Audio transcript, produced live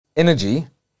Energy,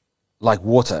 like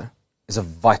water, is a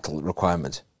vital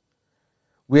requirement.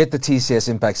 We at the TCS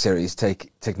Impact Series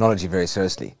take technology very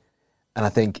seriously. And I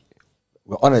think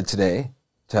we're honored today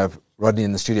to have Rodney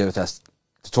in the studio with us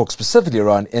to talk specifically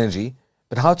around energy,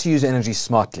 but how to use energy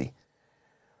smartly.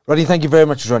 Rodney, thank you very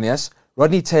much for joining us.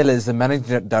 Rodney Taylor is the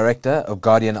Managing Director of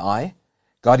Guardian Eye.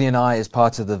 Guardian Eye is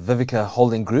part of the Vivica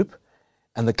Holding Group,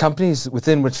 and the companies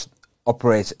within which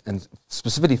operate and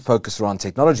specifically focus around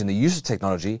technology and the use of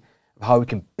technology, of how we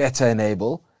can better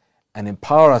enable and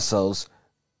empower ourselves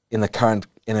in the current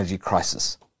energy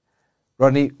crisis.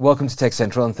 Rodney, welcome to Tech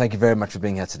Central, and thank you very much for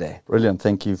being here today. Brilliant.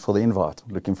 Thank you for the invite.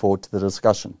 Looking forward to the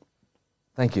discussion.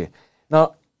 Thank you.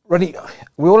 Now, Rodney,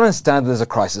 we all understand there's a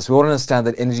crisis. We all understand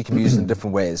that energy can be used in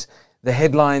different ways. The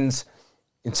headlines,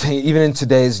 even in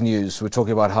today's news, we're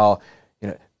talking about how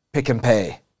Pick and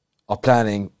Pay are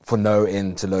planning for no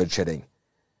end to load shedding.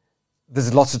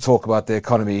 There's lots of talk about the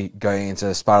economy going into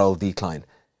a spiral decline.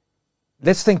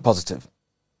 Let's think positive.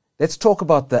 Let's talk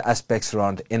about the aspects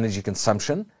around energy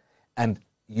consumption and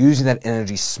using that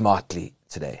energy smartly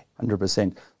today.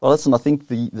 100%. Well, listen, I think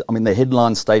the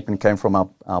headline statement came from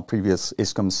our previous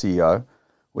Eskom CEO,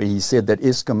 where he said that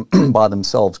Eskom by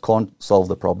themselves can't solve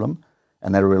the problem,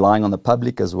 and they're relying on the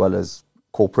public as well as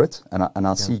corporate. And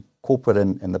I see corporate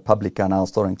and the public are now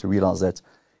starting to realize that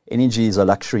energy is a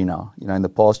luxury now. In the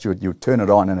past, you would turn it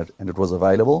on and it was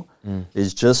available.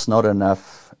 There's just not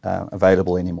enough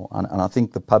available anymore. And I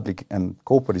think the public and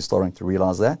corporate is starting to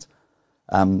realize that.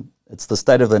 It's the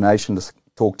state of the nation to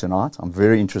talk tonight. I'm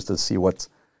very interested to see what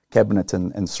Cabinet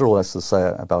and Cyril has to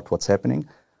say about what's happening.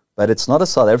 But it's not a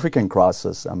South African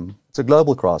crisis. It's a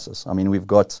global crisis. I mean, we've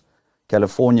got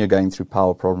California going through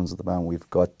power problems at the moment. We've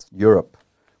got Europe.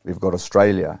 We've got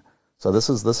Australia. So this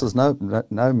is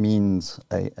no means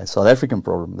a South African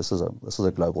problem. This is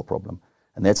a global problem.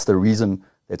 And that's the reason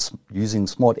that using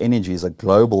smart energy is a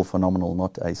global phenomenon,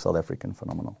 not a South African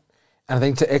phenomenon. And I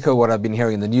think to echo what I've been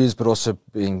hearing in the news, but also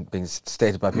being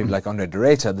stated by people like Andre de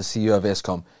Ruyter, the CEO of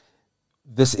Eskom,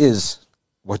 this is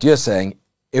what you're saying,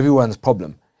 everyone's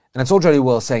problem. And it's all really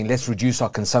well saying, let's reduce our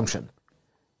consumption.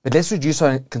 But let's reduce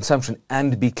our consumption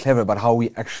and be clever about how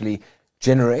we actually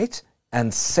generate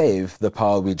and save the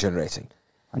power we're generating.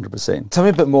 100%. Tell me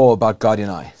a bit more about Guardian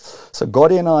Eye. So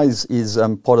Guardian Eye is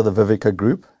part of the Vivica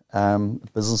Group. The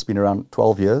business has been around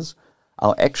 12 years.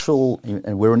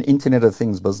 And we're an Internet of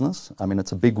Things business. I mean,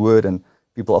 it's a big word, and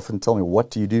people often tell me,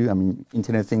 what do you do? I mean,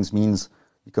 Internet of Things means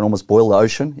you can almost boil the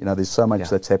ocean. There's so much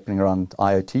that's happening around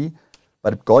IoT.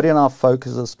 But Guardian Eye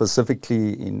focuses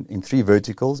specifically in three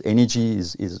verticals. Energy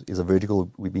is a vertical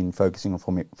we've been focusing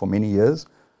on for many years.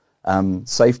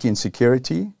 Safety and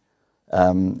security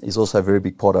is also a very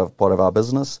big part of our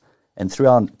business. And through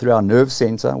our nerve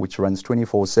center, which runs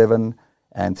 24/7,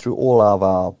 and through all of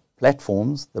our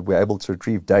platforms that we're able to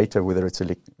retrieve data, whether it's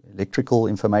electrical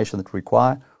information that we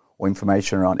require or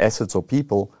information around assets or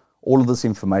people, all of this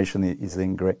information is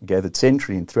then gathered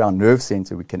centrally, and through our nerve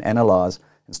center we can analyze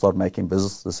and start making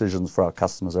business decisions for our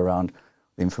customers around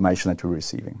the information that we're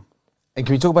receiving. And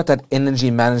can we talk about that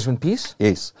energy management piece?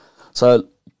 Yes. So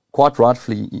quite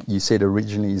rightfully, you said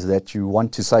originally is that you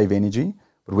want to save energy,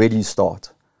 but where do you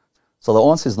start? So the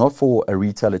answer is not for a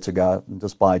retailer to go and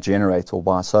just buy a generator or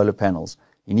buy solar panels.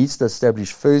 He needs to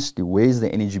establish firstly where's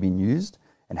the energy being used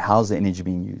and how's the energy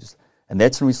being used. And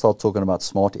that's when we start talking about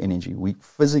smart energy. We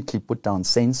physically put down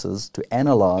sensors to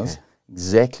analyze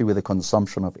exactly where the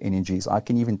consumption of energy is. I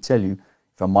can even tell you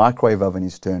if a microwave oven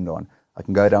is turned on. I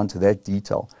can go down to that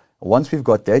detail. Once we've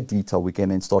got that detail, we can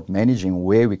then start managing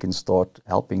where we can start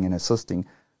helping and assisting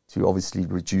to obviously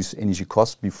reduce energy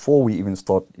costs before we even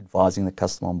start advising the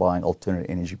customer on buying alternate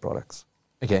energy products.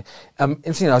 Okay.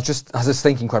 Interesting. I was just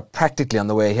thinking quite practically on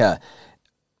the way here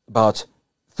about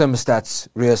thermostats,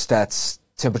 rheostats,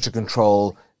 temperature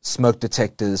control, smoke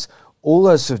detectors, all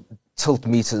those sort of tilt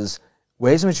meters,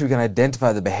 ways in which we can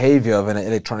identify the behavior of an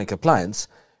electronic appliance,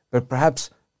 but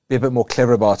perhaps be a bit more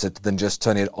clever about it than just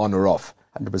turning it on or off.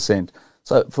 100%.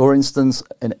 So, for instance,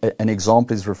 an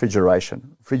example is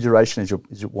refrigeration. Refrigeration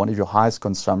is one of your highest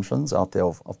consumptions out there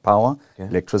of power,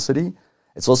 electricity.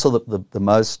 It's also the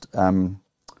most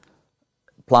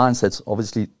appliance that's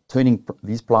obviously turning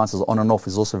these appliances on and off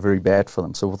is also very bad for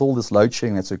them. So with all this load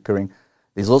shedding that's occurring,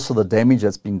 there's also the damage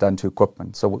that's been done to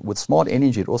equipment. So with smart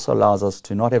energy, it also allows us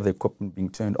to not have the equipment being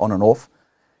turned on and off.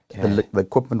 The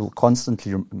equipment will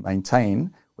constantly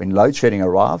maintain when load shedding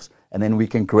arrives, and then we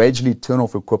can gradually turn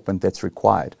off equipment that's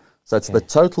required. So it's the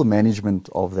total management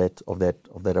of that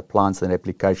appliance and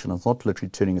application. It's not literally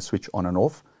turning a switch on and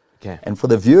off. And for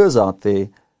the viewers out there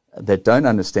that don't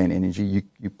understand energy,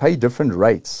 you pay different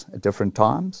rates at different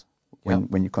times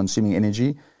when you're consuming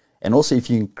energy. And also, if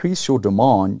you increase your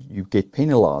demand, you get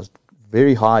penalized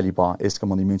very highly by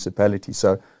Eskom on the municipality.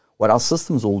 So what our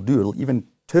systems will do, it'll even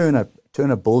turn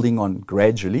a building on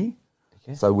gradually,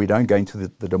 so we don't go into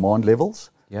the demand levels.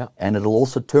 Yeah. And it'll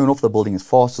also turn off the building as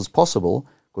fast as possible,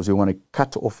 because we want to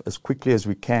cut off as quickly as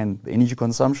we can the energy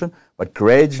consumption, but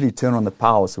gradually turn on the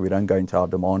power so we don't go into our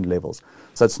demand levels.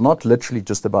 So it's not literally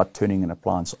just about turning an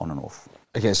appliance on and off.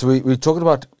 Okay, so we're talking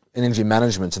about energy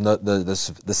management and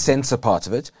the sensor part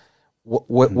of it.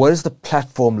 What does the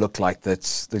platform look like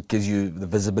that gives you the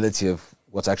visibility of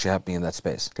what's actually happening in that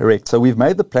space? Correct. So we've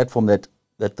made the platform that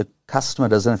the customer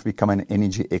doesn't have to become an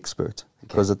energy expert,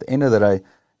 because at the end of the day,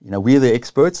 we're the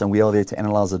experts and we are there to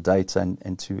analyze the data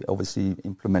and to obviously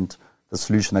implement the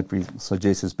solution that we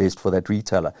suggest is best for that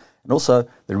retailer. And also,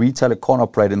 the retailer can't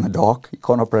operate in the dark. He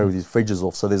can't operate with his fridges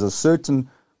off. So there's a certain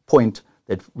point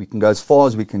that we can go as far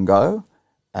as we can go.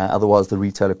 Otherwise, the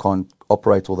retailer can't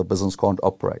operate or the business can't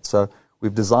operate. So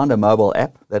we've designed a mobile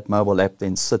app. That mobile app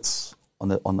then sits on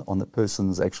the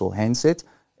person's actual handset,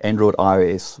 Android,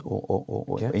 iOS,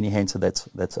 or any handset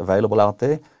that's available out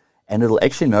there. And it'll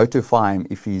actually notify him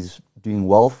if he's doing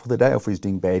well for the day or if he's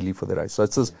doing badly for the day. So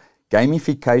it's this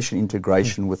gamification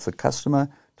integration with the customer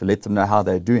to let them know how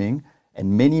they're doing.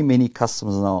 And many, many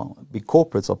customers now, big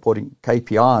corporates, are putting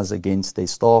KPIs against their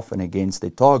staff and against their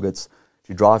targets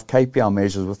to drive KPI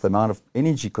measures with the amount of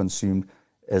energy consumed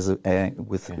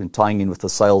and tying in with the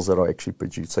sales that are actually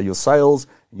produced. So your sales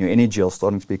and your energy are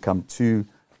starting to become two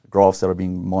graphs that are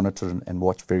being monitored and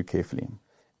watched very carefully.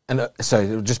 And so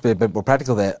it'll just be a bit more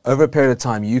practical there. Over a period of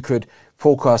time, you could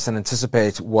forecast and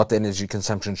anticipate what the energy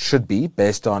consumption should be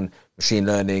based on machine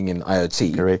learning and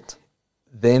IoT. Correct.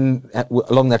 Then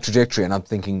along that trajectory, and I'm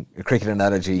thinking a cricket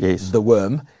analogy, yes. the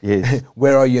worm, yes.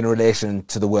 Where are you in relation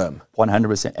to the worm?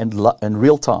 100%. And in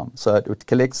real time. So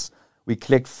we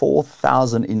collect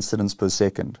 4,000 incidents per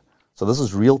second. So this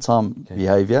is real-time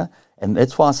behavior. And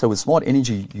that's why, so with smart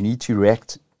energy, you need to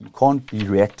react. You can't be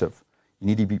reactive. You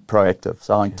need to be proactive.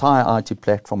 So our entire IT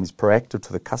platform is proactive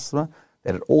to the customer,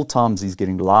 that at all times he's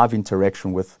getting live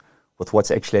interaction with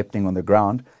what's actually happening on the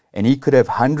ground. And he could have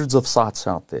hundreds of sites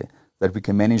out there that we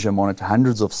can manage and monitor,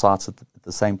 hundreds of sites at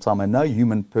the same time. And no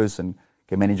human person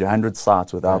can manage 100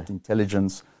 sites without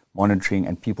intelligence, monitoring,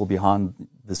 and people behind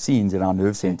the scenes in our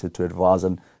nerve center to advise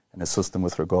and assist them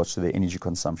with regards to their energy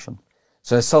consumption.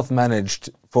 So a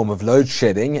self-managed form of load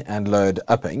shedding and load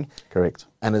upping. Correct.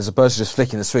 And as opposed to just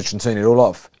flicking the switch and turning it all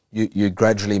off, you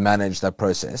gradually manage that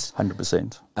process.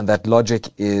 100%. And that logic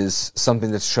is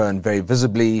something that's shown very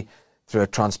visibly through a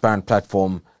transparent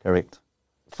platform. Correct.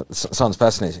 Sounds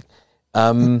fascinating.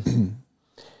 Can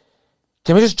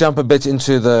we just jump a bit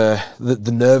into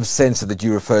the nerve sensor that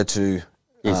you referred to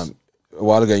Yes. a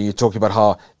while ago? You talked about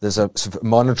how there's a sort of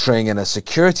monitoring and a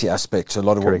security aspect to a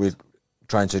lot of Correct. what we're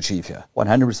trying to achieve here.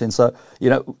 100%. So,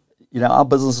 our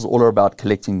business is all about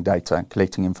collecting data and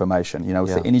collecting information.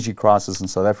 With the energy crisis in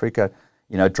South Africa,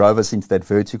 drove us into that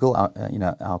vertical.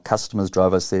 Our customers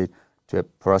drove us there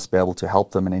for us to be able to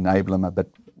help them and enable them a bit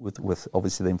with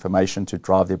obviously the information to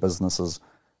drive their businesses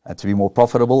to be more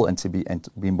profitable and to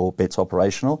be more better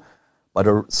operational. But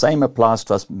the same applies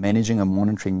to us managing and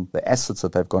monitoring the assets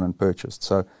that they've gone and purchased.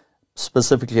 So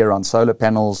specifically around solar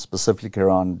panels, specifically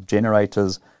around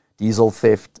generators, diesel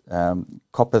theft,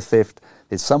 copper theft.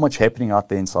 There's so much happening out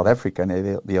there in South Africa,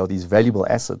 and there are these valuable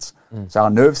assets. So our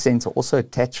nerve sensor also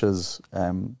attaches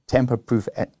tamper-proof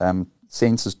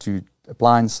sensors to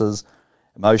appliances,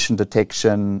 motion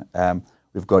detection.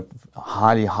 We've got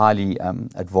highly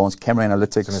advanced camera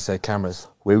analytics. I was going to say cameras.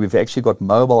 Where we've actually got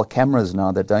mobile cameras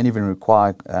now that don't even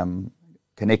require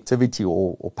connectivity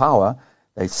or power.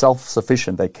 They're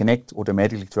self-sufficient. They connect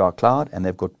automatically to our cloud, and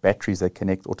they've got batteries that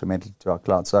connect automatically to our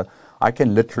cloud. So I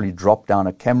can literally drop down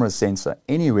a camera sensor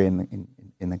anywhere in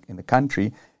the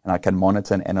country, and I can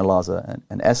monitor and analyze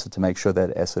an asset to make sure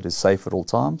that asset is safe at all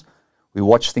times. We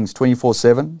watch things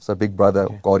 24/7. So Big Brother,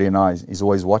 Guardian Eye is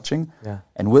always watching. Yeah.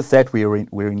 And with that,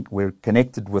 we're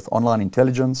connected with online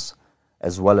intelligence,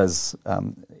 as well as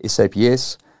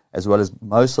SAPS, as well as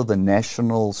most of the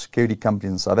national security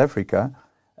companies in South Africa.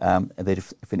 That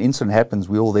if an incident happens,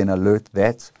 we will then alert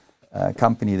that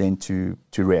company then to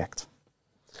react.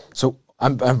 So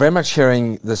I'm very much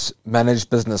hearing this managed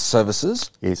business services.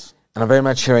 Yes. And I'm very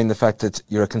much hearing the fact that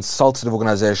you're a consultative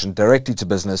organization directly to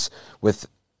business with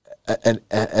an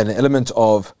element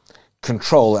of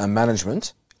control and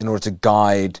management in order to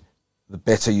guide the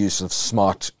better use of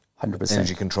smart 100%.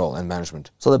 Energy control and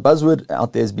management. So the buzzword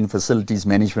out there has been facilities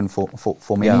management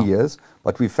for many years,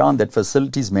 but we found that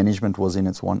facilities management was in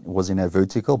a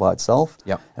vertical by itself,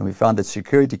 and we found that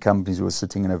security companies were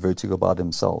sitting in a vertical by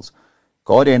themselves.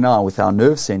 Guardian now, with our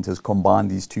nerve centers, combine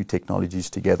these two technologies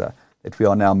together. That we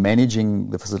are now managing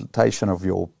the facilitation of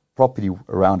your property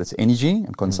around its energy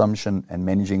and consumption, and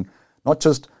managing not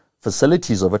just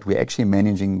facilities of it, we're actually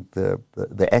managing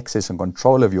the access and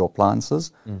control of your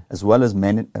appliances, as well as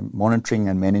monitoring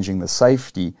and managing the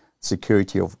safety,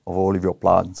 security of all of your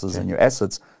appliances and your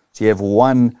assets. So you have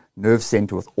one nerve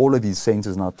center with all of these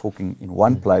sensors now talking in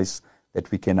one place, that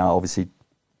we can now obviously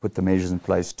put the measures in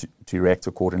place to react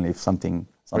accordingly if something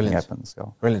happens. Yeah.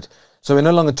 Brilliant. So we're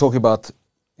no longer talking about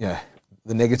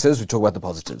the negatives, we talk about the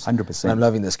positives. 100%. And I'm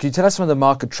loving this. Can you tell us some of the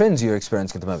market trends you're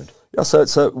experiencing at the moment? Yeah,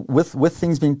 so with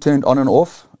things being turned on and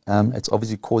off, it's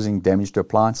obviously causing damage to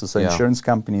appliances. So insurance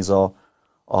companies are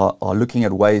looking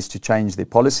at ways to change their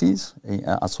policies.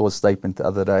 I saw a statement the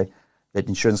other day that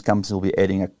insurance companies will be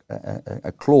adding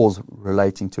a clause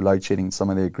relating to load shedding in some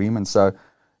of their agreements. So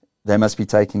they must be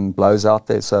taking blows out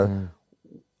there. So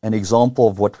an example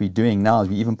of what we're doing now is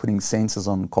we're even putting sensors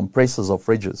on compressors of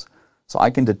fridges. So I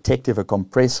can detect if a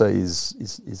compressor is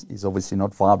obviously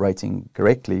not vibrating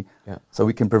correctly. Yeah. So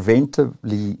we can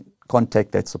preventively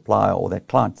contact that supplier or that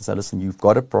client and say, listen, you've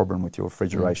got a problem with your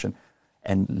refrigeration,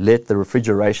 and let the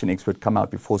refrigeration expert come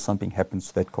out before something happens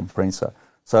to that compressor.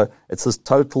 So it's this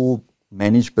total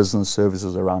managed business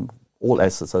services around all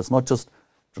assets. So it's not just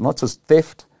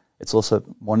theft, it's also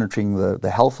monitoring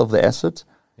the health of the asset,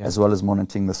 as well as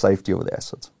monitoring the safety of the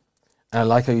asset. And I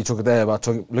like how you talk there about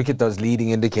look at those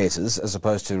leading indicators as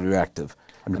opposed to reactive.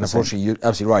 100%. And unfortunately, you're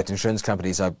absolutely right. Insurance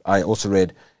companies, I also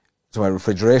read to my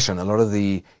refrigeration, a lot of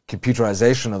the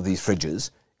computerization of these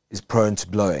fridges is prone to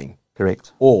blowing.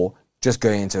 Correct. Or just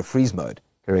going into a freeze mode.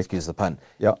 Correct. Excuse the pun.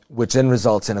 Yeah. Which then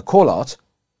results in a call out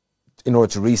in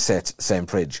order to reset same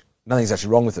fridge. Nothing's actually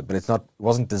wrong with it, but it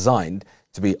wasn't designed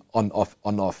to be on off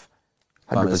 100%.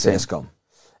 Eskom.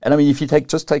 And I mean, if you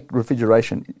take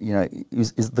refrigeration,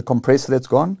 is the compressor that's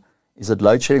gone? Is it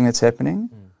load shedding that's happening?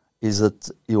 Is there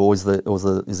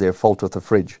a fault with the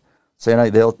fridge? So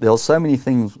there are so many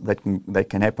things that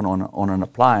can happen on an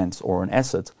appliance or an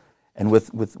asset, and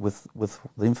with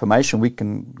the information we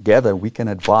can gather, we can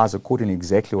advise accordingly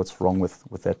exactly what's wrong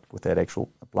with that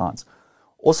actual appliance.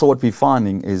 Also, what we're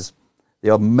finding is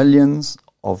there are millions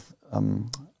of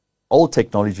old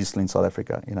technology still in South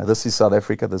Africa. This is South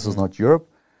Africa. This is not Europe.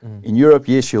 In Europe,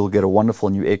 yes, you'll get a wonderful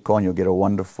new aircon, you'll get a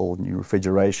wonderful new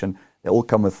refrigeration. They all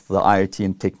come with the IoT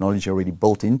and technology already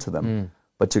built into them.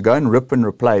 But to go and rip and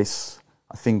replace,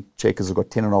 I think Checkers have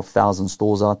got 10,500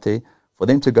 stores out there. For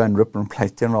them to go and rip and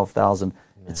replace 10,500,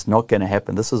 it's not going to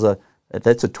happen. That's a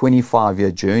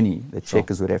 25-year journey that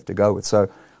Checkers would have to go with. So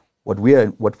what we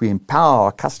empower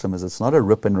our customers, it's not a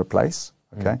rip and replace.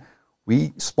 Okay,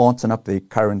 we smarten up their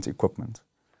current equipment.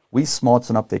 We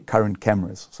smarten up their current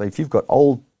cameras. So if you've got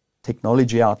old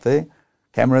technology out there,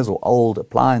 cameras or old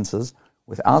appliances,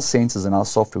 with our sensors and our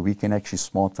software, we can actually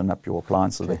smarten up your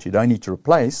appliances that you don't need to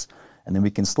replace, and then we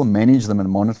can still manage them and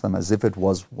monitor them as if it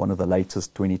was one of the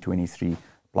latest 2023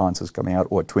 appliances coming out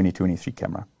or a 2023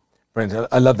 camera. Brilliant.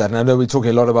 I love that. And I know we're talking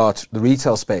a lot about the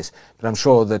retail space, but I'm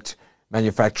sure that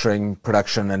manufacturing,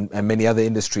 production, and many other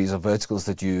industries or verticals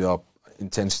that you are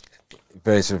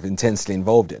very sort of intensely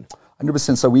involved in.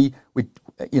 100%. So we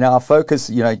our focus,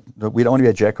 we don't want to be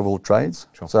a jack of all trades.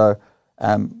 Sure. So,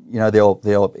 there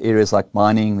are areas like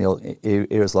mining, there are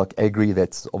areas like agri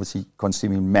that's obviously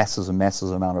consuming massive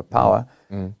amount of power.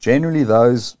 Generally,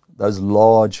 those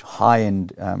large,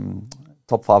 high-end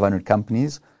top 500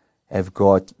 companies have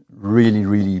got really,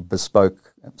 really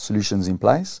bespoke solutions in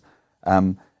place.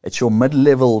 It's your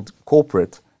mid-level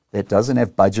corporate that doesn't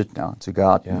have budget now to go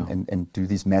out and do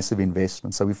these massive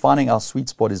investments. So we're finding our sweet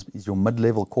spot is your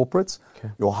mid-level corporates. Okay.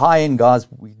 Your high-end guys,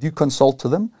 we do consult to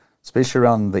them, especially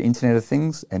around the Internet of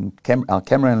Things, and our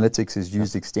camera analytics is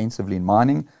used extensively in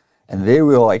mining. And there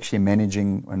we are actually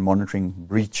managing and monitoring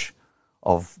breach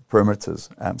of perimeters.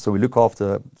 So we look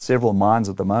after several mines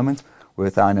at the moment.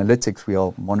 With our analytics, we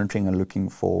are monitoring and looking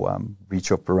for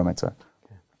breach of perimeter.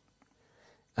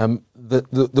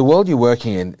 The world you're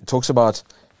working in talks about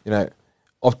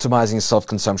optimizing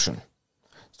self-consumption.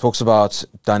 It talks about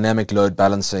dynamic load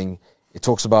balancing. It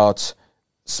talks about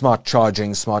smart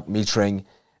charging, smart metering.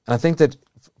 And I think that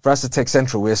for us at Tech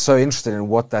Central, we're so interested in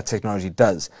what that technology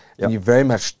does. Yep. And you very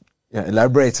much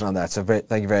elaborated on that, so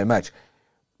thank you very much.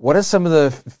 What are some of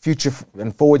the future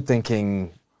and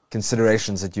forward-thinking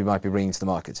considerations that you might be bringing to the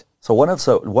market? So one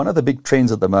of the big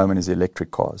trends at the moment is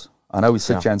electric cars. I know we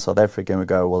sit here in South Africa and we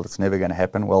go, well, it's never going to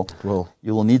happen. Well,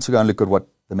 you will need to go and look at what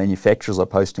the manufacturers are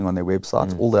posting on their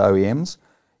websites, all the OEMs.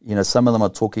 Some of them are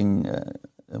talking,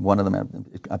 one of them,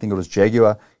 I think it was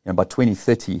Jaguar, by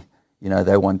 2030,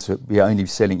 they want to be only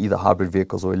selling either hybrid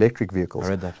vehicles or electric vehicles. I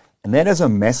read that. And that has a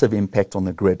massive impact on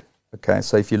the grid. Okay,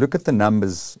 so if you look at the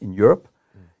numbers in Europe,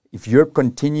 if Europe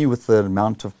continue with the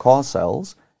amount of car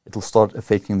sales, it will start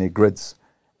affecting their grids.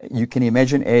 You can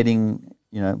imagine adding,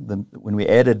 when we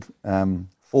added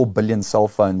 4 billion cell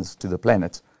phones to the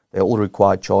planet, they all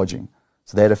required charging.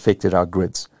 So that affected our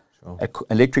grids. Sure. An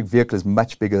electric vehicle is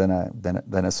much bigger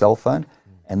than a cell phone.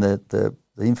 And the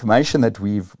information that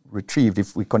we've retrieved,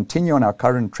 if we continue on our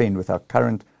current trend with our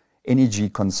current energy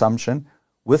consumption,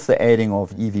 with the adding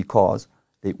of EV cars,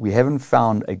 we haven't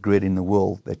found a grid in the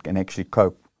world that can actually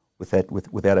cope with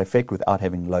that effect without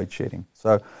having load shedding.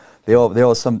 So there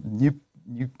are some new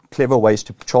clever ways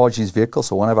to charge these vehicles.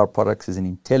 So one of our products is an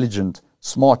intelligent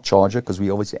smart charger, because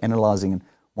we're obviously analyzing and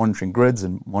monitoring grids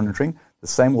and monitoring. The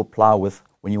same will apply with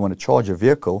when you want to charge a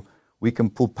vehicle. We can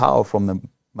pull power from the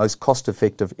most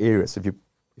cost-effective areas. If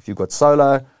you've got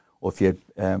solar, or if you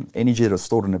have energy that is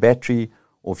stored in a battery,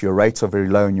 or if your rates are very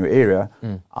low in your area,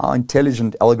 our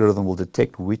intelligent algorithm will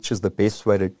detect which is the best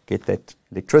way to get that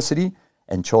electricity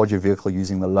and charge your vehicle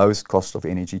using the lowest cost of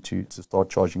energy to start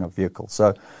charging a vehicle.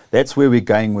 So that's where we're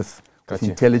going with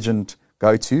intelligent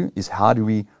go-to, is how do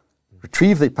we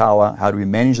retrieve the power, how do we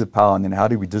manage the power, and then how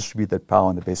do we distribute that power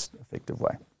in the best effective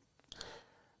way.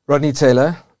 Rodney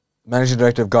Taylor, Managing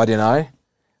Director of Guardian Eye.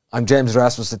 I'm James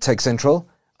Erasmus at Tech Central.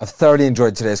 I've thoroughly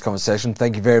enjoyed today's conversation.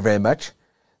 Thank you very, very much.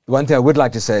 The one thing I would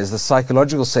like to say is the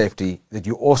psychological safety that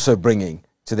you're also bringing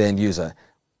to the end user.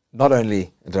 Not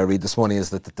only did I read this morning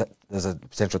is that there's a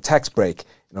potential tax break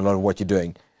in a lot of what you're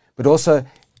doing, but also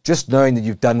just knowing that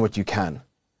you've done what you can.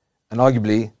 And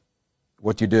arguably,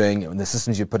 what you're doing and the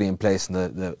systems you're putting in place and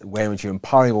the way in which you're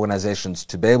empowering organizations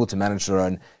to be able to manage their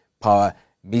own power,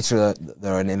 meter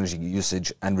their own energy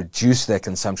usage, and reduce their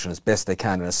consumption as best they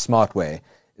can in a smart way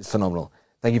is phenomenal.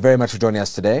 Thank you very much for joining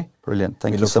us today. Brilliant.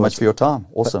 Thank you so much for your time.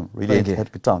 Awesome. Really had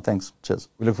a good time. Thanks. Cheers.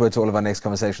 We look forward to all of our next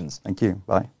conversations. Thank you.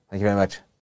 Bye. Thank you very much.